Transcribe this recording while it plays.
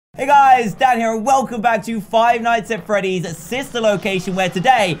Hey guys, Dan here, and welcome back to Five Nights at Freddy's sister location, where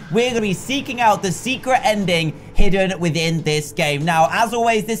today we're going to be seeking out the secret ending hidden within this game. Now, as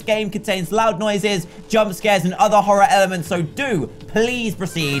always, this game contains loud noises, jump scares, and other horror elements, so do please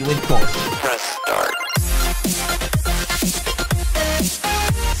proceed with caution. Press start.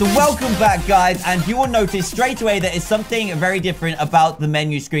 So welcome back, guys, and you will notice straight away there is something very different about the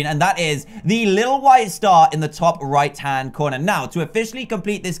menu screen, and that is the little white star in the top right-hand corner. Now, to officially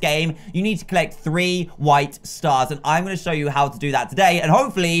complete this game, you need to collect 3 white stars, and I'm going to show you how to do that today, and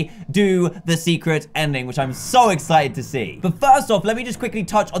hopefully do the secret ending, which I'm so excited to see. But first off, let me just quickly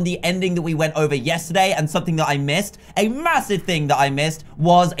touch on the ending that we went over yesterday, and something that I missed. A massive thing that I missed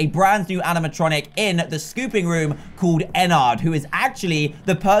was a brand new animatronic in the scooping room called Ennard, who is actually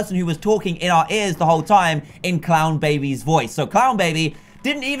the person who was talking in our ears the whole time in Clown Baby's voice. So Clown Baby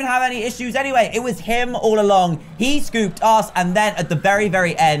didn't even have any issues anyway. It was him all along. He scooped us, and then at the very,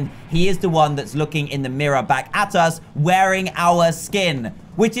 very end, he is the one that's looking in the mirror back at us wearing our skin.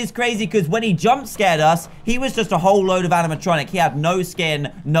 Which is crazy because when he jump scared us, he was just a whole load of animatronic. He had no skin,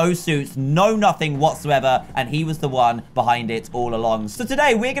 no suits, no nothing whatsoever, and he was the one behind it all along. So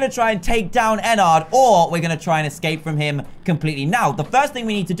today, we're going to try and take down Ennard, or we're going to try and escape from him completely. Now, the first thing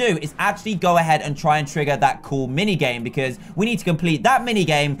we need to do is actually go ahead and try and trigger that cool mini game, because we need to complete that mini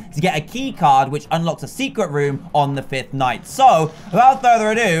game to get a key card, which unlocks a secret room on the 5th night. So, without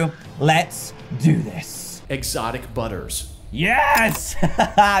further ado, let's do this. Exotic butters. Yes!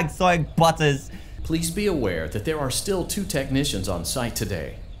 Exotic butters. Please be aware that there are still 2 technicians on site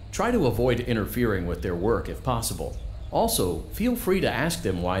today. Try to avoid interfering with their work if possible. Also, feel free to ask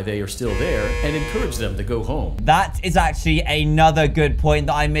them why they are still there and encourage them to go home. That is actually another good point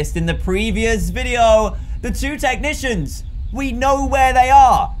that I missed in the previous video. The 2 technicians. We know where they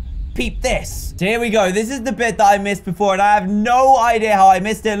are. Peep this. So here we go. This is the bit that I missed before, and I have no idea how I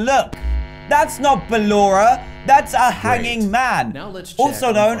missed it. Look. That's not Ballora. That's a hanging man. Now let's check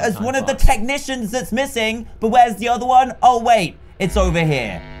also known as one of the technicians that's missing. But where's the other one? Oh, wait. It's over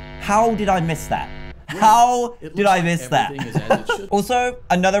here. How did I miss that? How did I miss that? Also,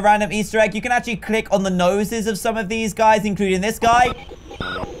 another random Easter egg. You can actually click on the noses of some of these guys, including this guy.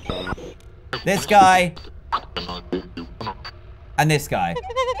 This guy. And this guy.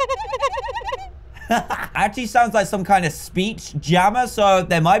 Actually sounds like some kind of speech jammer, so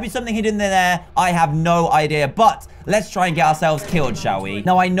there might be something hidden in there. I have no idea, but let's try and get ourselves killed, shall we?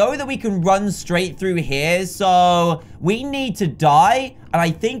 Now, I know that we can run straight through here, so we need to die, and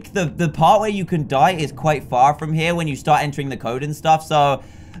I think the part where you can die is quite far from here when you start entering the code and stuff, so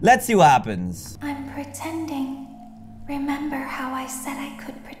let's see what happens. I'm pretending. Remember how I said I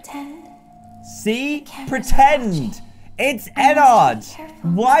could pretend? See? Pretend! It's Ennard.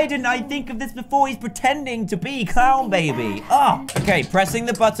 Why didn't I think of this before? He's pretending to be Clown Baby. Ah, okay, pressing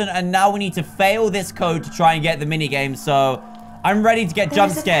the button, and now we need to fail this code to try and get the minigame. So I'm ready to get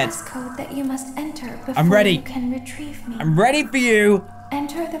jump scared. There's a passcode that you must enter before I'm ready. You can retrieve me. I'm ready for you.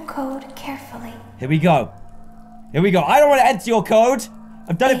 Enter the code carefully. Here we go. Here we go. I don't want to enter your code.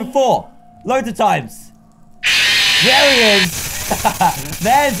 I've done it before. Loads of times. There he is.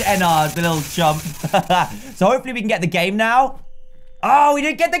 There's Ennard, the little chump. So hopefully we can get the game now. Oh, we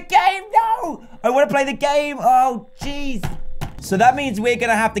didn't get the game. No. I want to play the game. Oh, jeez. So that means we're going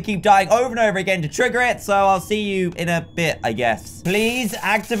to have to keep dying over and over again to trigger it. So I'll see you in a bit, I guess. Please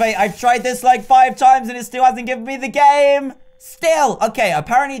activate. I've tried this like 5 times and it still hasn't given me the game. Still. Okay,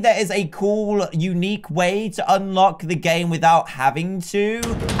 apparently there is a cool, unique way to unlock the game without having to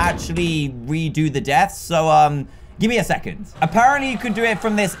actually redo the deaths. So, give me a second. Apparently, you can do it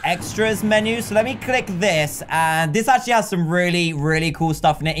from this extras menu. So let me click this. And this actually has some really, really cool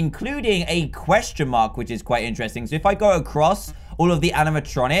stuff in it, including a question mark, which is quite interesting. So if I go across all of the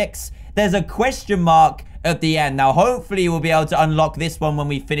animatronics, there's a question mark at the end. Now, hopefully, we'll be able to unlock this one when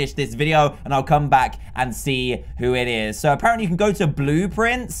we finish this video, and I'll come back and see who it is. So apparently, you can go to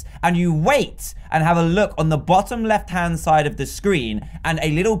blueprints, and you wait and have a look on the bottom left-hand side of the screen, and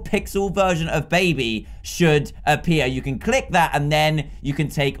a little pixel version of Baby should appear. You can click that, and then you can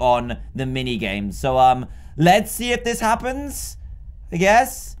take on the mini game. So, let's see if this happens, I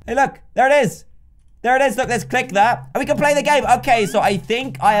guess. Hey, look, there it is. There it is. Look, let's click that. And we can play the game. Okay, so I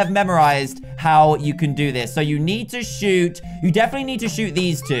think I have memorized how you can do this. So you need to shoot. You definitely need to shoot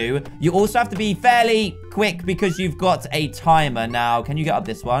these 2. You also have to be fairly quick because you've got a timer. Now, can you get up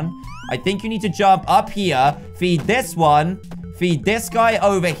this one? I think you need to jump up here. Feed this one. Feed this guy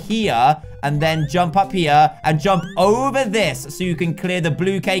over here. And then jump up here and jump over this so you can clear the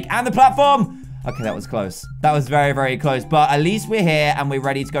blue cake and the platform. Okay, that was close. That was very, very close. But at least we're here and we're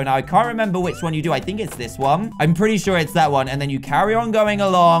ready to go now. I can't remember which one you do. I think it's this one. I'm pretty sure it's that one. And then you carry on going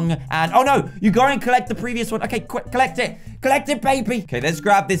along. And, oh no, you go and collect the previous one. Okay, quick, collect it. Collect it, baby. Okay, let's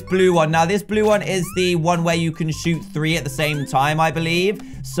grab this blue one. Now, this blue one is the one where you can shoot 3 at the same time, I believe.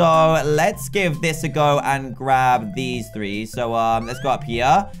 So let's give this a go and grab these 3. So let's go up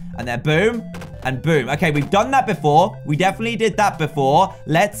here. And then boom. And boom. Okay, we've done that before. We definitely did that before.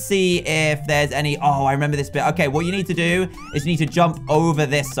 Let's see if there's any... Oh, I remember this bit. Okay, what you need to do is you need to jump over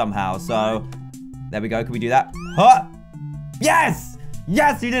this somehow. So, there we go. Can we do that? Huh? Yes!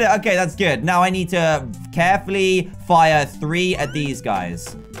 Yes, you did it. Okay, that's good. Now I need to carefully fire 3 at these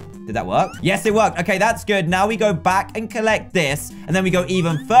guys. Did that work? Yes, it worked. Okay, that's good. Now we go back and collect this, and then we go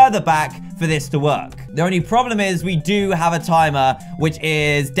even further back for this to work. The only problem is we do have a timer, which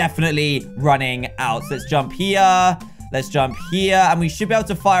is definitely running out. So let's jump here. Let's jump here, and we should be able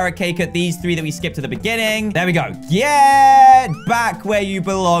to fire a cake at these 3 that we skipped to the beginning. There we go. Get back where you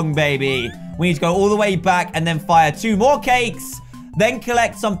belong, baby. We need to go all the way back and then fire 2 more cakes. Then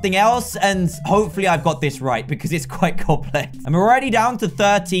collect something else, and hopefully I've got this right because it's quite complex. I'm already down to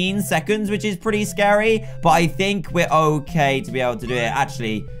 13 seconds, which is pretty scary, but I think we're okay to be able to do it.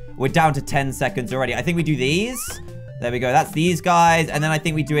 Actually, we're down to 10 seconds already. I think we do these. There we go. That's these guys, and then I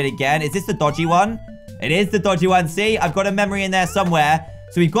think we do it again. Is this the dodgy one? It is the dodgy one. See, I've got a memory in there somewhere.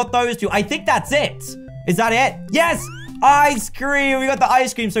 So we've got those 2. I think that's it. Is that it? Yes! Ice cream! We got the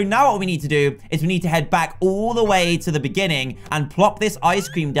ice cream. So now what we need to do is we need to head back all the way to the beginning and plop this ice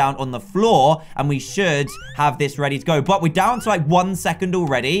cream down on the floor, and we should have this ready to go. But we're down to like 1 second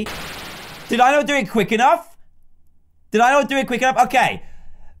already. Did I not do it quick enough? Did I not do it quick enough? Okay.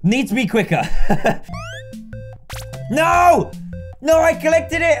 Need to be quicker. No! No, I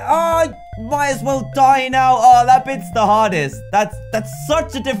collected it. Oh, might as well die now. Oh, that bit's the hardest. That's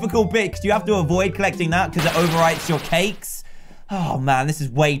such a difficult bit because you have to avoid collecting that because it overwrites your cakes. Oh, man, this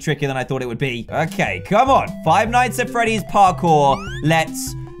is way trickier than I thought it would be. Okay, come on. 5 Nights at Freddy's parkour.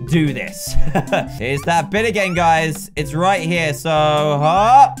 Let's do this. Here's that bit again, guys. It's right here,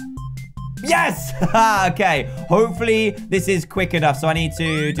 so... Yes! Okay, hopefully this is quick enough. So I need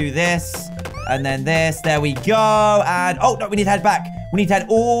to do this. And then this, there we go. And, oh, no, we need to head back. We need to head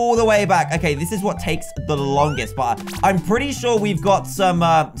all the way back. Okay, this is what takes the longest, but I'm pretty sure we've got some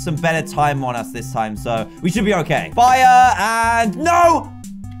better time on us this time, so we should be okay. Fire, and no!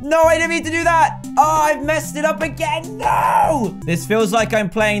 No, I didn't mean to do that. Oh, I've messed it up again. No! This feels like I'm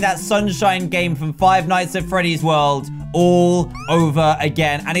playing that sunshine game from 5 Nights at Freddy's World all over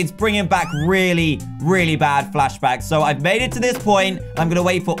again. And it's bringing back really, really bad flashbacks. So I've made it to this point. I'm going to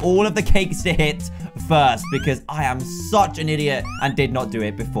wait for all of the cakes to hit first because I am such an idiot and did not do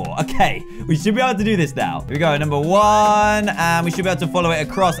it before. Okay, we should be able to do this now. Here we go, number 1. And we should be able to follow it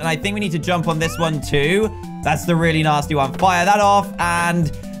across. And I think we need to jump on this one too. That's the really nasty one. Fire that off, and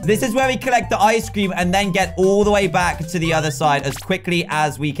this is where we collect the ice cream and then get all the way back to the other side as quickly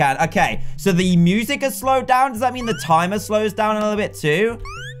as we can. Okay, so the music has slowed down. Does that mean the timer slows down a little bit too?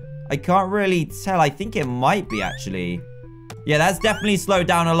 I can't really tell. I think it might be, actually. Yeah, that's definitely slowed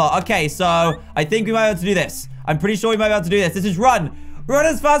down a lot. Okay, so I think we might be able to do this. I'm pretty sure we might be able to do this. This is run. Run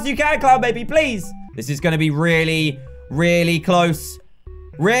as fast as you can, Clown Baby, please. This is going to be really, really close.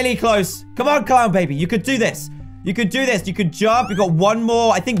 Really close. Come on, Clown Baby. You could do this. You could do this. You could jump. You've got one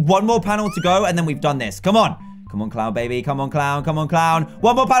more, I think one more panel to go, and then we've done this. Come on. Come on, Clown Baby. Come on, Clown. Come on, Clown.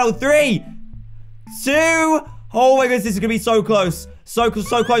 One more panel. 3, 2. Oh my goodness, this is going to be so close. So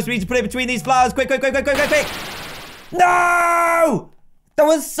close. We need to put it between these flowers. Quick, quick, quick, quick, quick, quick, quick. No! That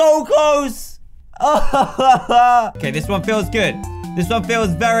was so close. Okay, this one feels good. This one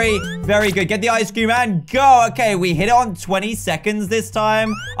feels very, very good. Get the ice cream and go. Okay, we hit it on 20 seconds this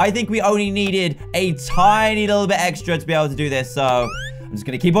time. I think we only needed a tiny little bit extra to be able to do this. So I'm just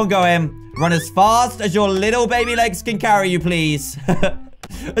going to keep on going. Run as fast as your little baby legs can carry you, please.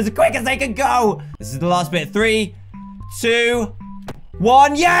 As quick as they can go. This is the last bit. 3, 2,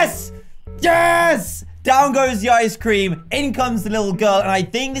 1. Yes! Yes! Down goes the ice cream. In comes the little girl. And I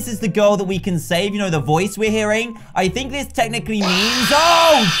think this is the girl that we can save. You know, the voice we're hearing. I think this technically means...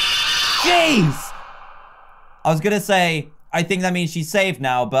 Oh! Jeez! I was going to say, I think that means she's saved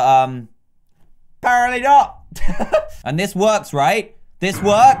now. But, apparently not. And this works, right? This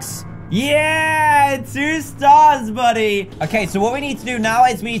works. Yeah! 2 stars, buddy. Okay, so what we need to do now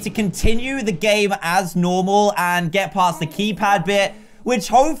is we need to continue the game as normal and get past the keypad bit. which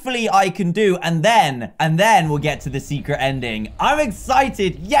hopefully I can do, and then we'll get to the secret ending. I'm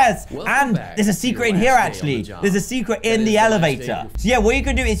excited, yes. Welcome and there's a secret in here, actually. There's a secret in the elevator. So yeah, what you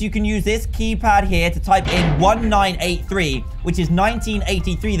can do is you can use this keypad here to type in 1983, which is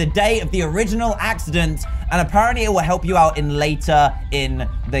 1983, the day of the original accident. And apparently it will help you out in later in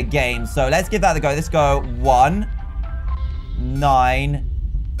the game. So let's give that a go. Let's go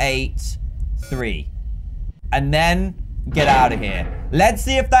 1983. And then get out of here. Let's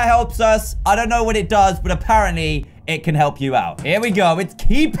see if that helps us. I don't know what it does, but apparently it can help you out. Here we go. It's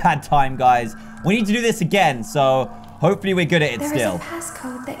keypad time, guys. We need to do this again, so hopefully we're good at it still. There is a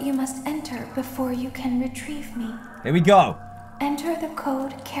passcode that you must enter before you can retrieve me. Here we go. Enter the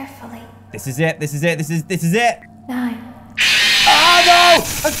code carefully. This is it. This is it. This is it. 9. Oh, no! I'm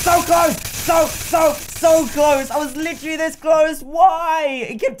so close! So close! I was literally this close! Why?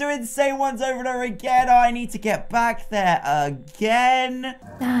 It kept doing the same ones over and over again. Oh, I need to get back there again.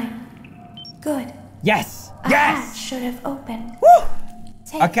 9. Good. Yes! A hatch should have opened. Woo!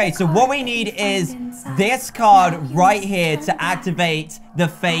 Okay, so what we need is this card right here to activate the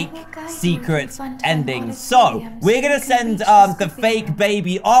fake secret ending. So, we're going to send the fake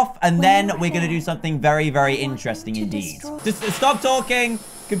baby off, and then we're going to do something very, very interesting indeed. Just stop talking.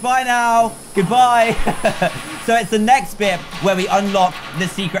 Goodbye now. Goodbye. So, it's the next bit where we unlock the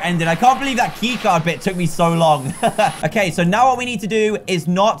secret ending. I can't believe that keycard bit took me so long. Okay, so now what we need to do is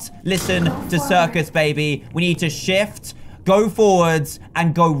not listen to Circus Baby. We need to shift, go forwards,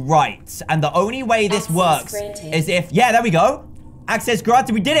 and go right. And the only way this works is if... Yeah, there we go. Access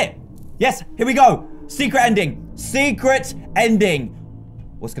granted. We did it. Yes, here we go. Secret ending. Secret ending.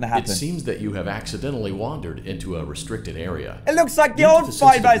 What's going to happen? It seems that you have accidentally wandered into a restricted area. It looks like the old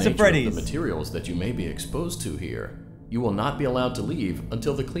Five Nights at Freddy's. The materials that you may be exposed to here. You will not be allowed to leave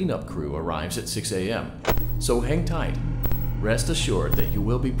until the cleanup crew arrives at 6 a.m. So hang tight. Rest assured that you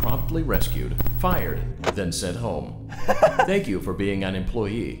will be promptly rescued, fired, then sent home. Thank you for being an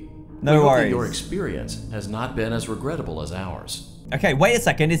employee. No worries. Your experience has not been as regrettable as ours. Okay, wait a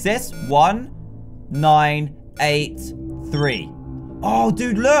second. Is this 1983? Oh,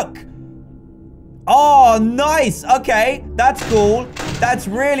 dude, look. Oh, nice. Okay, that's cool. That's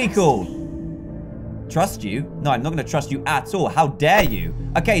really cool. Trust you? No, I'm not going to trust you at all. How dare you?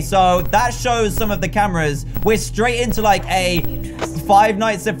 Okay, so that shows some of the cameras. We're straight into like a Five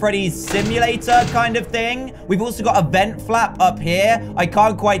Nights at Freddy's simulator kind of thing. We've also got a vent flap up here. I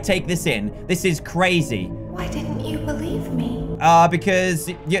can't quite take this in. This is crazy. Why didn't you believe me? Because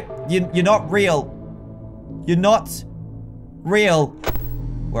you're not real. You're not real.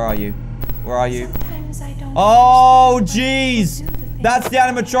 Where are you? Where are you? Sometimes I don't. Oh, jeez. That's the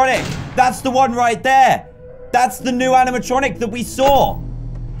animatronic. That's the one right there. That's the new animatronic that we saw.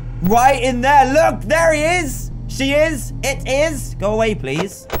 Right in there. Look, there he is. She is. It is. Go away,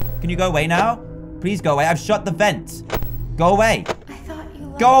 please. Can you go away now? Please go away. I've shut the vent. Go away. I thought you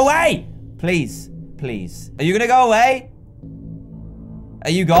loved Go away. Please. Please. Are you going to go away? Are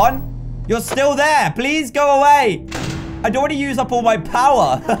you gone? You're still there. Please go away. I don't want to use up all my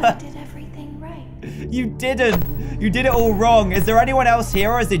power. I did everything right. You didn't. You did it all wrong. Is there anyone else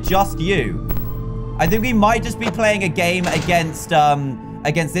here, or is it just you? I think we might just be playing a game against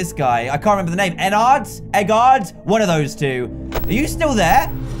this guy. I can't remember the name. Eggard? One of those two. Are you still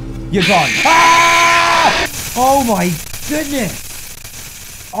there? You're gone. Ah! Oh my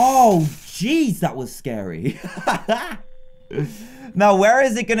goodness. Oh, jeez, that was scary. Now, where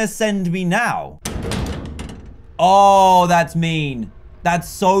is it gonna send me now? Oh, that's mean. That's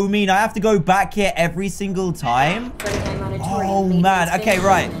so mean. I have to go back here every single time. Oh, man. Okay,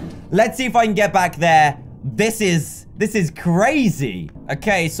 right. Let's see if I can get back there. This is crazy.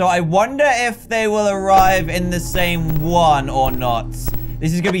 Okay, so I wonder if they will arrive in the same one or not.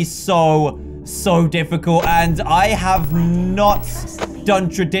 This is going to be so difficult. And I have not done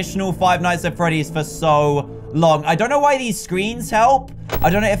traditional Five Nights at Freddy's for so long. I don't know why these screens help. I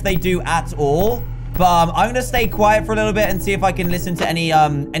don't know if they do at all. But I'm going to stay quiet for a little bit and see if I can listen to any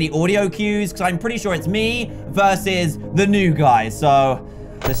audio cues, because I'm pretty sure it's me versus the new guy. So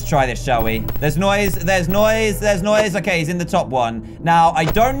let's try this, shall we? There's noise. There's noise. There's noise. Okay, he's in the top one. Now, I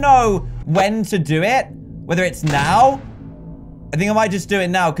don't know when to do it, whether it's now. I think I might just do it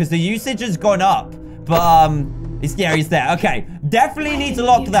now because the usage has gone up. But he's there. Okay, definitely need to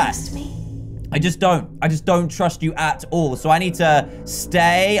lock that. I just don't trust you at all. So I need to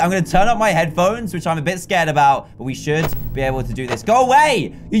stay. I'm going to turn up my headphones, which I'm a bit scared about. But we should be able to do this. Go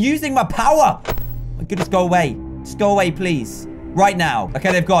away. You're using my power. My goodness, go away. Just go away, please. Right now.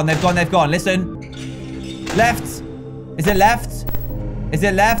 Okay, they've gone. Listen. Left. Is it left? Is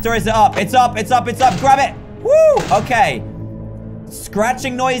it left or is it up? It's up. Grab it. Woo. Okay.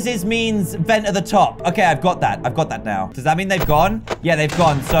 Scratching noises means vent at the top. Okay, I've got that. I've got that now. Does that mean they've gone? Yeah, they've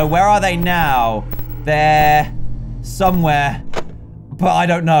gone. So where are they now? They're somewhere, but I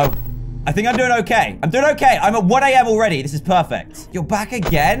don't know. I think I'm doing okay. I'm doing okay. I'm at 1 a.m. already. This is perfect. You're back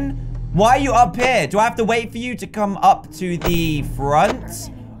again? Why are you up here? Do I have to wait for you to come up to the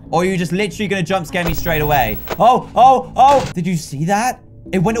front? Or are you just literally going to jump scare me straight away? Oh. Did you see that?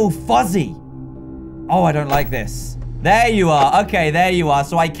 It went all fuzzy. Oh, I don't like this. There you are. Okay, there you are.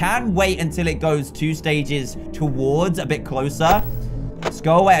 So I can wait until it goes 2 stages towards a bit closer. Just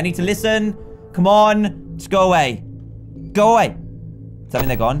go away. I need to listen. Come on. Just go away. Go away. Does that mean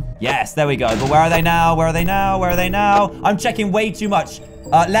they're gone? Yes, there we go. But where are they now? Where are they now? Where are they now? I'm checking way too much.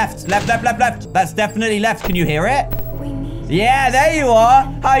 Left. That's definitely left. Can you hear it? We need Yeah, there you are.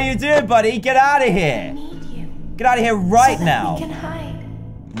 How you doing, buddy? Get out of here. We need you. Get out of here right So that now. we can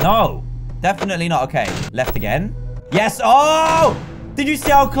hide. No, definitely not. Okay, left again. Yes. Oh, did you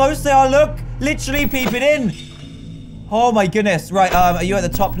see how close they are? Look, literally peeping in. Oh my goodness. Right, are you at the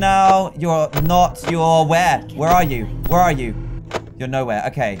top now? You're not. You're where? Where are you? Where are you? You're nowhere.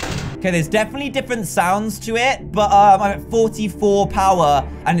 Okay. Okay, there's definitely different sounds to it, but I'm at 44 power,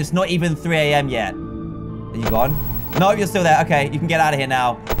 and it's not even 3 a.m. yet. Are you gone? No, you're still there. Okay, you can get out of here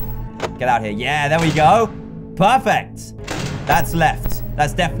now. Get out of here. Yeah, there we go. Perfect. That's left.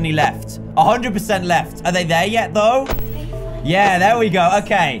 That's definitely left. 100% left. Are they there yet, though? Yeah, there we go.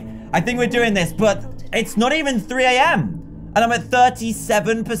 Okay. I think we're doing this, but it's not even 3 a.m. And I'm at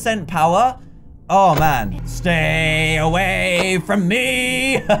 37% power. Oh, man. Stay away from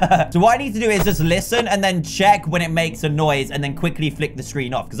me. So what I need to do is just listen and then check when it makes a noise and then quickly flick the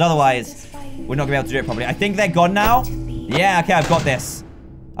screen off. Because otherwise, we're not going to be able to do it properly. I think they're gone now. Yeah, okay, I've got this.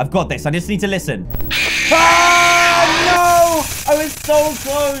 I've got this. I just need to listen. Ah, no! I was so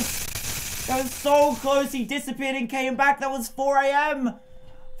close. I was so close. He disappeared and came back. That was 4 a.m.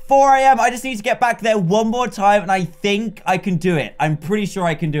 4 a.m. I just need to get back there one more time, and I think I can do it. I'm pretty sure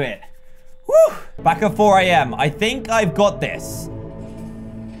I can do it. Woo! Back at 4 a.m. I think I've got this.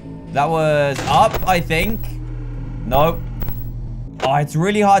 That was up, I think. Nope. Oh, it's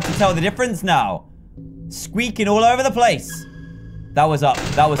really hard to tell the difference now. Squeaking all over the place. That was up.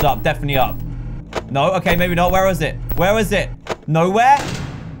 That was up. Definitely up. No, okay, maybe not. Where was it? Where was it? Nowhere?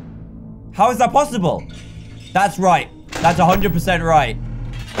 How is that possible? That's right. That's 100% right.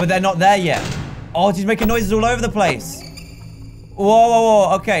 But they're not there yet. Oh, she's making noises all over the place.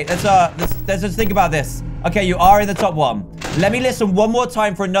 Whoa. Okay, let's just think about this. Okay, you are in the top one. Let me listen one more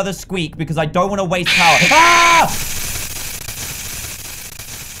time for another squeak because I don't want to waste power. Ah!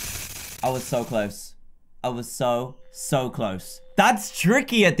 I was so close. I was so close. That's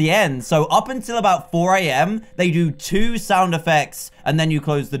tricky at the end. So up until about 4 a.m., they do 2 sound effects and then you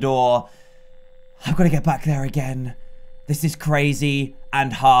close the door. I've got to get back there again. This is crazy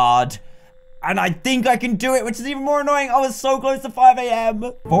and hard. And I think I can do it, which is even more annoying. I was so close to 5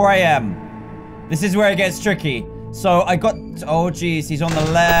 a.m. 4 a.m. This is where it gets tricky. So I got... Oh, geez. He's on the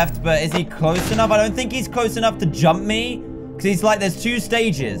left. But is he close enough? I don't think he's close enough to jump me. Because he's like, there's 2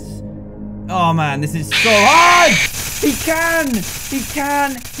 stages. Oh, man. This is so hard. He can. He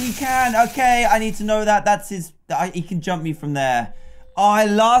can. He can. Okay. I need to know that. That's his... he can jump me from there. Oh, I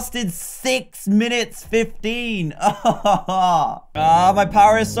lasted 6 minutes 15. Ah, my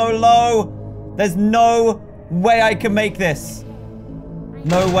power is so low. There's no way I can make this.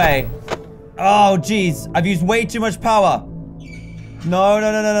 No way. Oh, jeez. I've used way too much power. No.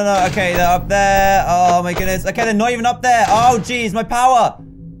 Okay, they're up there. Oh, my goodness. Okay, they're not even up there. Oh, jeez. My power.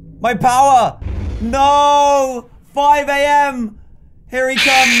 My power. No. 5 a.m. Here he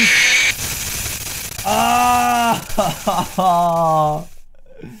comes. Ah.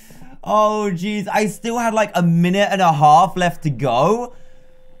 Oh, jeez. I still had like a minute and a half left to go.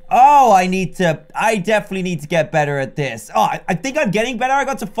 Oh, I definitely need to get better at this. Oh, I think I'm getting better. I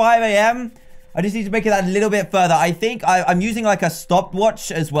got to 5 a.m. I just need to make it that little bit further. I think I'm using like a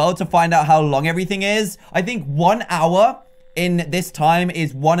stopwatch as well to find out how long everything is. I think 1 hour in this time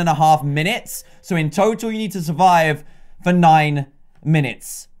is 1.5 minutes. So in total, you need to survive for 9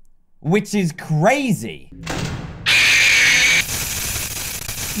 minutes, which is crazy.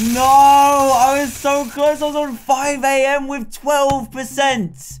 No, I was so close. I was on 5 a.m. with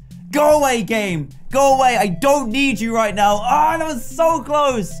 12%. Go away, game. Go away. I don't need you right now. Ah, that was so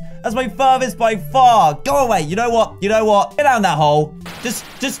close. That's my furthest by far. Go away. You know what? You know what? Get down that hole.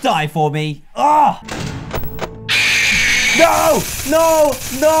 Just die for me. Ah.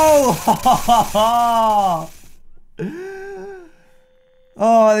 No.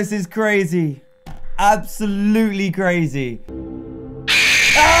 Oh, this is crazy. Absolutely crazy.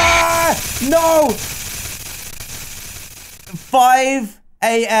 Ah! No! 5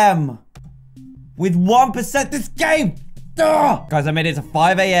 a.m. with 1%. This game. Ugh. Guys, I made it to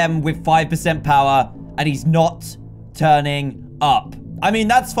 5 a.m. with 5% power, and he's not turning up. I mean,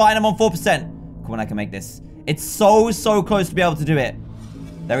 that's fine. I'm on 4%. Come on, I can make this. It's so close to be able to do it.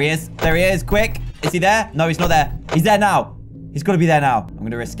 There he is. There he is. Quick. Is he there? No, he's not there. He's there now. He's got to be there now. I'm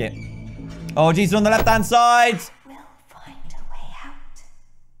going to risk it. Oh, geez, on the left-hand side. We'll find a way out.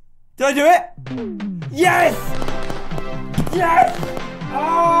 Did I do it? Yes! Yes!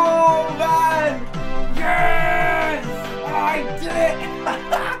 Oh, man! Yes! I did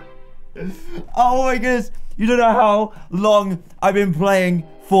it! Oh, my goodness. You don't know how long I've been playing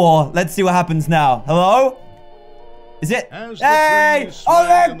for. Let's see what happens now. Hello? Is it? Hey!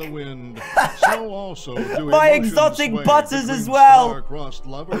 Oh, look! In the wind, so also do my exotic butters as well.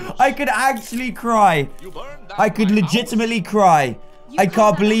 I could actually cry. I could legitimately cry. I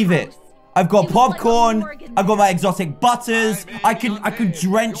can't believe it. I've got popcorn. I've got my exotic butters. I could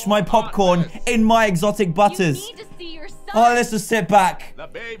drench my popcorn in my exotic butters. Oh, let's just sit back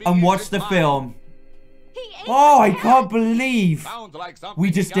and watch the film. Oh, I can't believe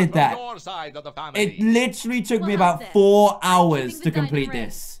we just did that. It literally took me about 4 hours to complete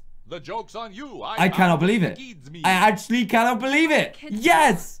this. I cannot believe it. I actually cannot believe it.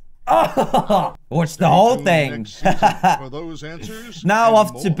 Yes! Oh, watch the whole thing. Now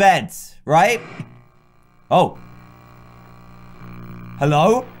off to bed, right? Oh.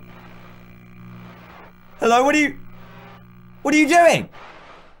 Hello? Hello, what are you doing?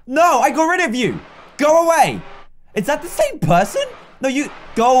 No, I got rid of you. Go away. Is that the same person? No, you...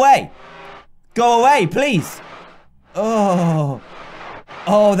 Go away. Go away, please. Oh.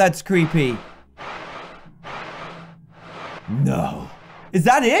 Oh, that's creepy. No. Is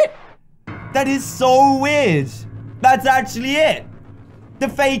that it? That is so weird. That's actually it. The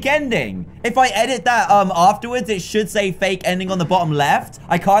fake ending. If I edit that afterwards, it should say fake ending on the bottom left.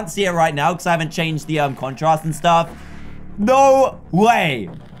 I can't see it right now because I haven't changed the contrast and stuff. No way.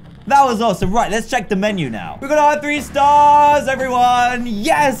 That was awesome. Right, let's check the menu now. We're gonna have 3 stars, everyone.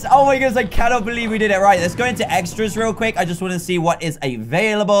 Yes. Oh my goodness, I cannot believe we did it. Right, let's go into extras real quick. I just want to see what is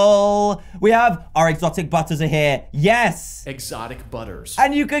available. We have our exotic butters are here. Yes. Exotic butters.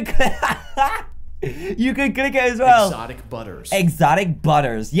 And you could you could click it as well. Exotic butters. Exotic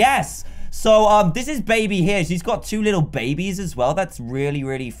butters. Yes. So, this is baby here. She's got 2 little babies as well. That's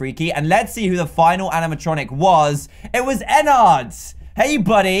really freaky. And let's see who the final animatronic was. It was Ennard. Hey,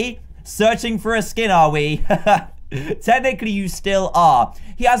 buddy. Searching for a skin, are we? Technically, you still are.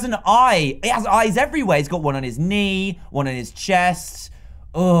 He has an eye. He has eyes everywhere. He's got one on his knee, one on his chest.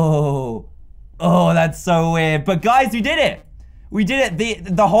 Oh. Oh, that's so weird. But, guys, we did it. We did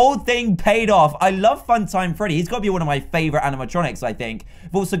it. The whole thing paid off. I love Funtime Freddy. He's got to be one of my favorite animatronics, I think.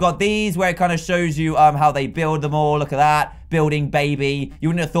 We've also got these where it kind of shows you how they build them all. Look at that. Building baby. You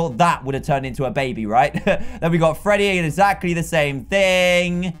wouldn't have thought that would have turned into a baby, right? Then we got Freddy and exactly the same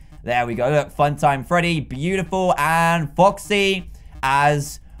thing. There we go. Look, Funtime Freddy. Beautiful. And Foxy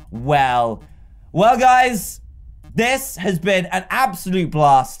as well. Well, guys, this has been an absolute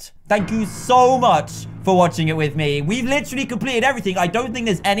blast. Thank you so much for watching it with me. We've literally completed everything. I don't think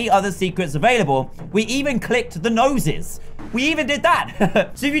there's any other secrets available. We even clicked the noses. We even did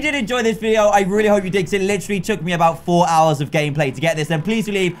that. So if you did enjoy this video, I really hope you did, because it literally took me about 4 hours of gameplay to get this. And please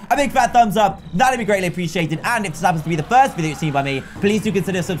do leave a big fat thumbs up. That'd be greatly appreciated. And if this happens to be the first video you've seen by me, please do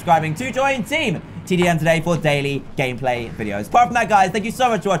consider subscribing to join Team TDM today for daily gameplay videos. Apart from that, guys, thank you so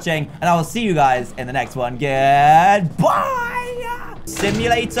much for watching, and I will see you guys in the next one. Goodbye!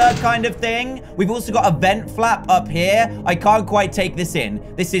 Simulator kind of thing. We've also got a vent flap up here. I can't quite take this in.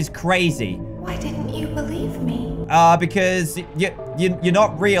 This is crazy. Why didn't you believe me? Because you're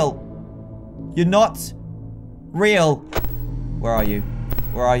not real. You're not real. Where are you?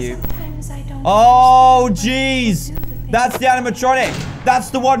 Where are you? Sometimes I don't. Oh, jeez. That's the animatronic. That's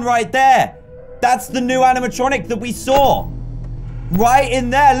the one right there. That's the new animatronic that we saw. Right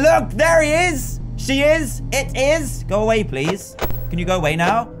in there. Look, there he is. She is. It is. Go away, please. Can you go away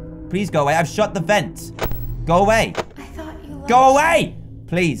now? Please go away. I've shut the vent. Go away. I thought you loved Go away.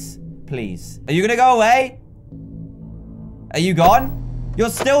 Please. Please. Are you gonna go away? Are you gone? You're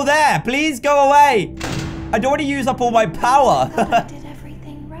still there. Please go away. I don't want to use up all my power. I did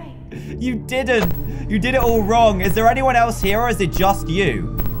everything right. You didn't. You did it all wrong. Is there anyone else here, or is it just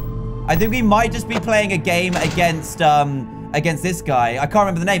you? I think we might just be playing a game against this guy. I can't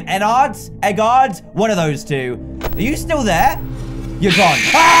remember the name. Ennard? Eggard? One of those two. Are you still there? You're gone.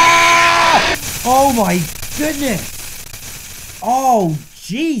 Ah! Oh my goodness. Oh,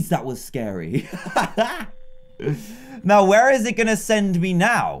 jeez, that was scary. Now, where is it gonna send me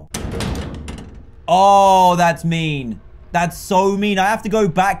now? Oh, that's mean. That's so mean. I have to go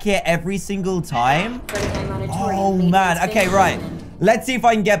back here every single time. Oh, man. Okay, right. Let's see if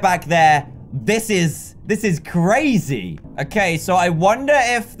I can get back there. This is crazy. Okay, so I wonder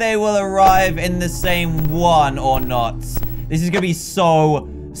if they will arrive in the same one or not. This is going to be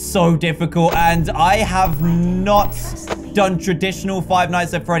so difficult. And I have not done traditional Five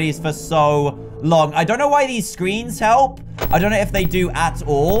Nights at Freddy's for so long. I don't know why these screens help. I don't know if they do at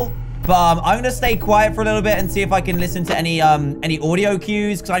all. But I'm going to stay quiet for a little bit and see if I can listen to any audio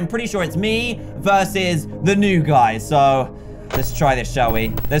cues. Because I'm pretty sure it's me versus the new guy. So let's try this, shall we?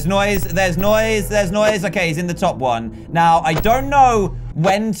 There's noise. There's noise. There's noise. Okay, he's in the top one. Now, I don't know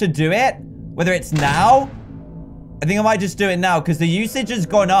when to do it. Whether it's now. I think I might just do it now because the usage has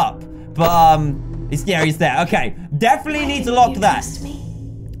gone up. But, he's there. Okay, definitely need to lock that.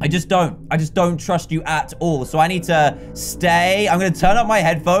 I just don't trust you at all. So I need to stay. I'm going to turn up my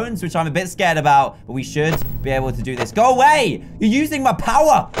headphones, which I'm a bit scared about. But we should be able to do this. Go away. You're using my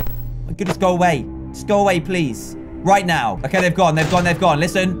power. My goodness, go away. Just go away, please. Right now. Okay, they've gone.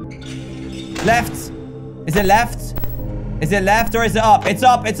 Listen. Left. Is it left? Is it left or is it up? It's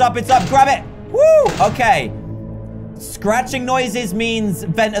up. Grab it. Woo. Okay. Scratching noises means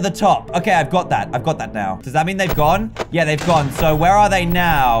vent at the top. Okay, I've got that now. Does that mean they've gone? Yeah, they've gone. So where are they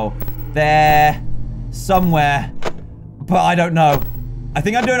now? They're somewhere. But I don't know. I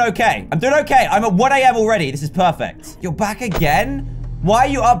think I'm doing okay. I'm at 1 a.m. already. This is perfect. You're back again? Why are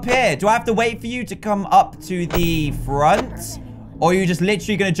you up here? Do I have to wait for you to come up to the front? Or are you just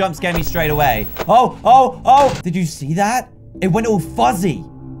literally going to jump scare me straight away? Oh. Did you see that? It went all fuzzy.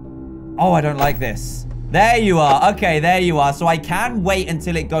 Oh, I don't like this. There you are. Okay, there you are. So I can wait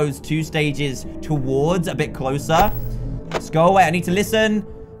until it goes 2 stages towards a bit closer. Just go away. I need to listen.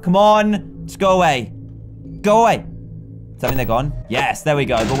 Come on. Just go away. Go away. Does that mean they're gone? Yes, there we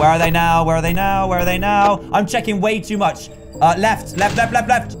go. But where are they now? I'm checking way too much. Left.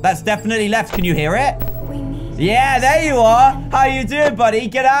 That's definitely left. Can you hear it? Yeah, there you are. How you doing, buddy?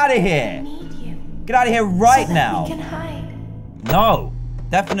 Get out of here. Get out of here right now. We can hide. No,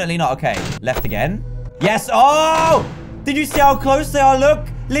 definitely not. Okay, left again. Yes. Oh! Did you see how close they are? Look.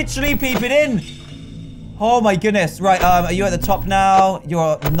 Literally peeping in. Oh, my goodness. Right. Are you at the top now?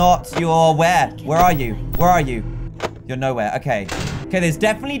 You're not. You're where? Where are you? You're nowhere. Okay. Okay, there's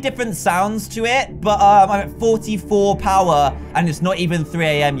definitely different sounds to it. But I'm at 44 power. And it's not even 3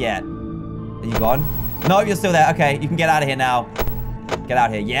 a.m. yet. Are you gone? No, you're still there. Okay, you can get out of here now. Get out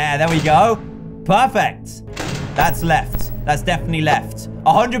here. Yeah, there we go. Perfect. That's left. That's definitely left.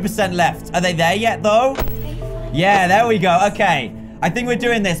 100% left. Are they there yet, though? Yeah, there we go. Okay. I think we're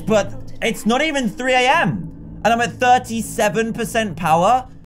doing this, but it's not even 3 a.m. And I'm at 37% power.